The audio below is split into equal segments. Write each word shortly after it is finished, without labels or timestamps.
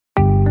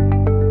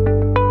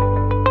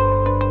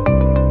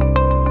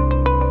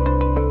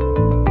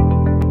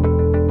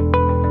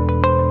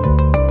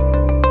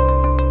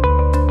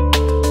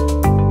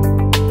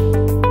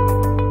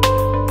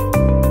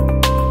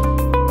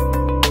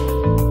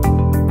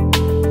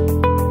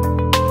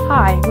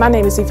Hi, my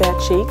name is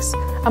Yvette Cheeks.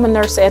 I'm a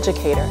nurse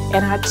educator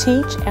and I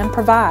teach and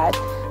provide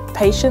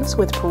patients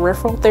with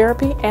peripheral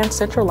therapy and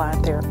central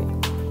line therapy.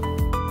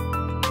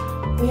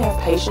 We have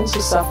patients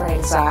who suffer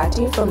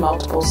anxiety from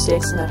multiple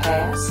sticks in the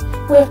past.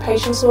 We have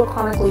patients who are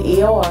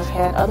chronically ill or have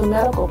had other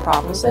medical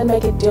problems that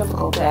make it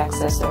difficult to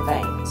access their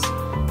veins.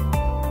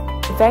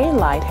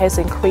 Veinlite has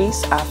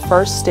increased our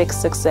first stick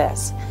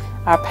success.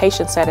 Our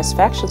patient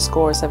satisfaction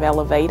scores have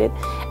elevated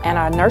and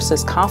our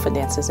nurses'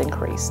 confidence has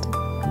increased.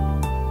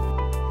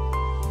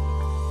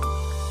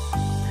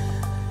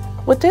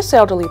 With this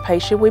elderly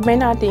patient, we may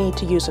not need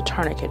to use a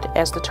tourniquet,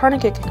 as the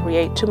tourniquet can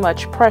create too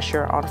much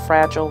pressure on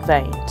fragile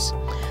veins.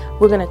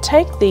 We're going to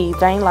take the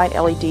Veinlite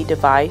LED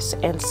device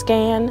and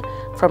scan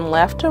from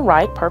left to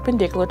right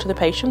perpendicular to the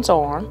patient's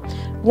arm.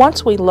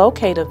 Once we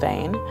locate a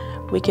vein,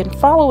 we can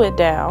follow it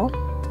down.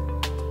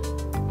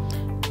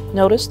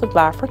 Notice the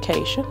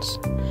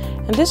bifurcations.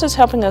 And this is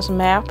helping us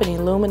map and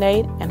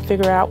illuminate and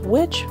figure out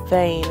which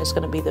vein is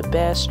going to be the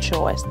best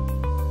choice.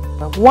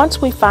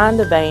 Once we find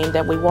the vein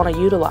that we want to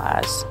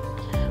utilize,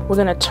 we're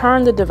going to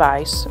turn the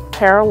device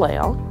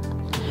parallel,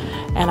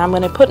 and I'm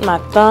going to put my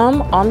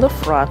thumb on the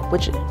front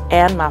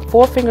and my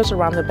forefingers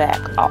around the back.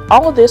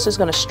 All of this is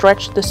going to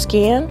stretch the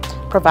skin,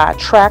 provide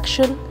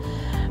traction,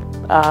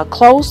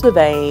 close the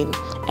vein,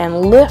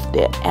 and lift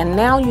it. And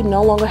now you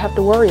no longer have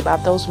to worry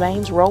about those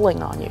veins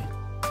rolling on you.